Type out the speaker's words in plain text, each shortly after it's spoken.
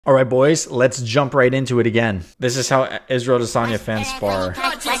All right, boys, let's jump right into it again. This is how Israel Adesanya fans spar.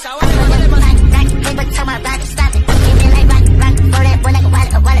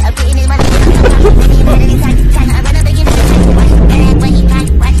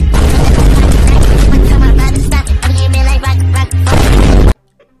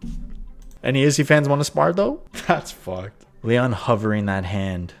 Any Izzy fans want to spar though? That's fucked. Leon hovering that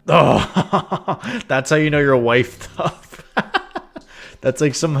hand. Oh, that's how you know you're wife tough. That's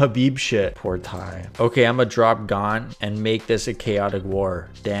like some Habib shit. Poor Tai. Okay, I'm gonna drop Gane and make this a chaotic war.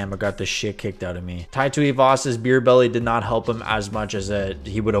 Damn, I got the shit kicked out of me. Tai Tuivasa's beer belly did not help him as much as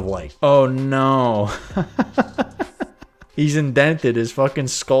he would have liked. Oh no. He's indented. His fucking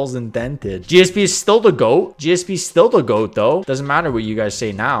skull's indented. GSP is still the GOAT. GSP is still the GOAT though. Doesn't matter what you guys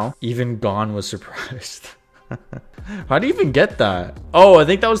say now. Even Gane was surprised. How do you even get that? Oh, I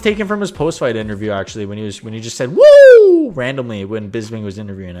think that was taken from his post-fight interview actually, when he just said woo randomly when Bisping was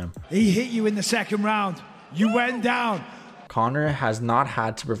interviewing him. He hit you in the second round. You went down. Conor has not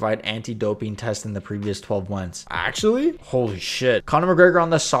had to provide anti-doping tests in the previous 12 months. Actually? Holy shit. Conor McGregor on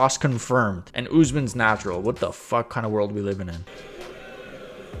the sauce confirmed. And Usman's natural. What the fuck kind of world are we living in?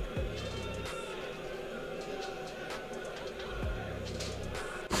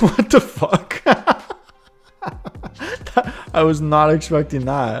 What the fuck? I was not expecting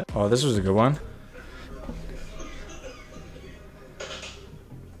that. Oh, this was a good one.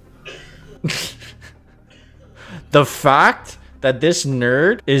 The fact that this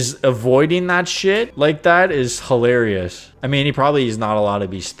nerd is avoiding that shit like that is hilarious. I mean, he probably is not allowed to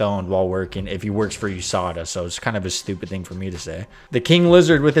be stoned while working if he works for USADA, so it's kind of a stupid thing for me to say. The King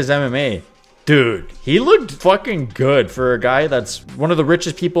Lizard with his MMA. Dude, he looked fucking good for a guy that's one of the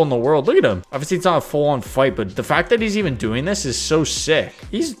richest people in the world. Look at him. Obviously, it's not a full-on fight, but the fact that he's even doing this is so sick.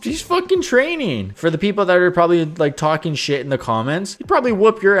 He's fucking training. For the people that are probably like talking shit in the comments, he probably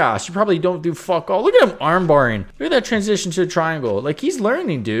whoop your ass. You probably don't do fuck all. Look at him arm barring. Look at that transition to a triangle. Like, he's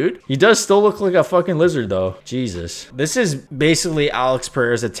learning, dude. He does still look like a fucking lizard, though. Jesus. This is basically Alex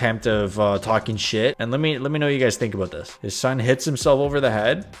Pereira's attempt of talking shit. And let me know what you guys think about this. His son hits himself over the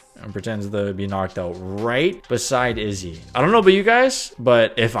head and pretends to be knocked out right beside Izzy. I don't know about you guys,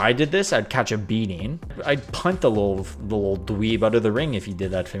 but if I did this, I'd catch a beating. I'd punt the little dweeb out of the ring if he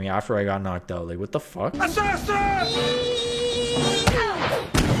did that to me after I got knocked out. Like, what the fuck?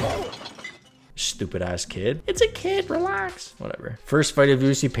 Stupid ass kid. It's a kid, relax. Whatever. First fight of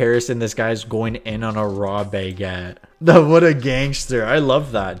UFC Paris and this guy's going in on a raw baguette. What a gangster. I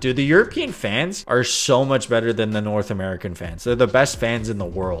love that. Dude, the European fans are so much better than the North American fans. They're the best fans in the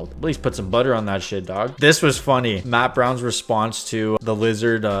world. At least put some butter on that shit, dog. This was funny. Matt Brown's response to the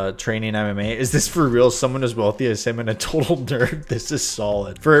lizard training MMA. Is this for real? Someone as wealthy as him and a total nerd? This is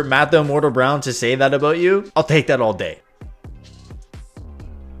solid. For Matt the Immortal Brown to say that about you, I'll take that all day.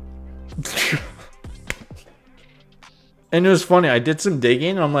 And it was funny. I did some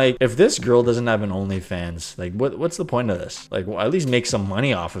digging. And I'm like, if this girl doesn't have an OnlyFans, like, what's the point of this? Like, well, at least make some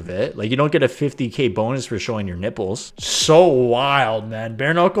money off of it. Like, you don't get a 50K bonus for showing your nipples. So wild, man.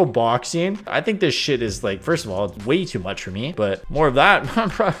 Bare knuckle boxing. I think this shit is like, first of all, it's way too much for me. But more of that.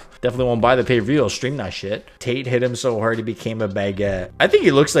 Definitely won't buy the pay-per-view. I'll stream that shit. Tate hit him so hard he became a baguette. I think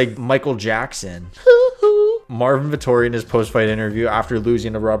he looks like Michael Jackson. Marvin Vettori in his post-fight interview after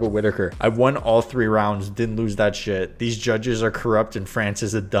losing to Robert Whittaker. I won all 3 rounds, didn't lose that shit. These judges are corrupt and France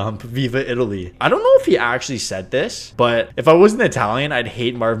is a dump. Viva Italy. I don't know if he actually said this, but if I wasn't Italian, I'd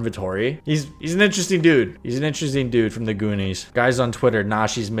hate Marvin Vettori. He's an interesting dude. He's an interesting dude from the Goonies. Guys on Twitter, nah,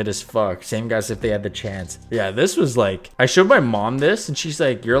 she's mid as fuck. Same guys if they had the chance. Yeah, this was like, I showed my mom this and she's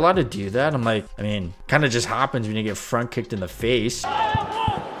like, you're allowed to do that? I'm like, I mean, kind of just happens when you get front kicked in the face.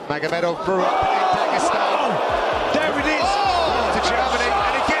 Magomedov grew up in Dagestan. There it is. To Germany,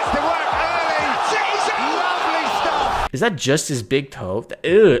 and he gets to work early. Jesus! Lovely stuff. Is that just his big toe?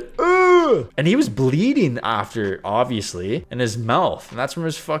 Ugh. And he was bleeding after, obviously, in his mouth. And that's from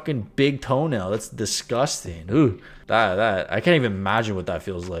his fucking big toenail. That's disgusting. Ooh, that. I can't even imagine what that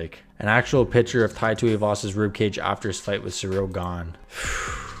feels like. An actual picture of Tai Tuivasa's ribcage after his fight with Ciryl Gane.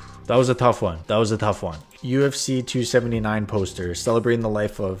 That was a tough one. That was a tough one. UFC 279 poster celebrating the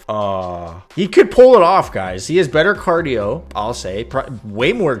life of he could pull it off, guys. He has better cardio, I'll say,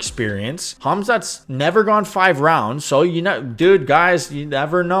 way more experience. Hamzat's never gone 5 rounds, so you know, dude, guys, you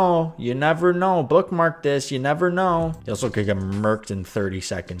never know. You never know. Bookmark this. You never know. He also could get murked in 30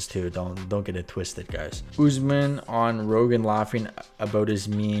 seconds too. Don't get it twisted, guys. Usman on Rogan laughing about his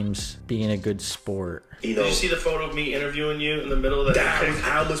memes being a good sport. Did you see the photo of me interviewing you in the middle of that?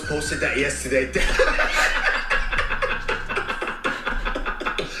 I almost posted that yesterday.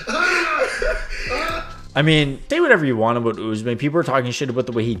 I mean, say whatever you want about Usman. People are talking shit about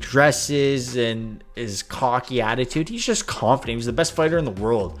the way he dresses and his cocky attitude. He's just confident. He's the best fighter in the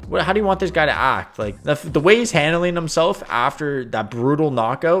world. How do you want this guy to act? Like, the way he's handling himself after that brutal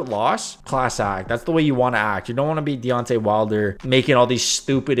knockout loss, class act. That's the way you want to act. You don't want to be Deontay Wilder making all these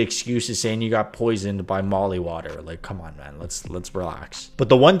stupid excuses saying you got poisoned by Molly water. Like, come on, man. Let's relax. But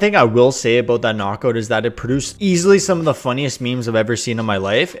the one thing I will say about that knockout is that it produced easily some of the funniest memes I've ever seen in my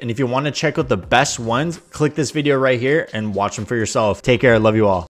life. And if you want to check out the best ones, click this video right here and watch them for yourself. Take care. I love you all.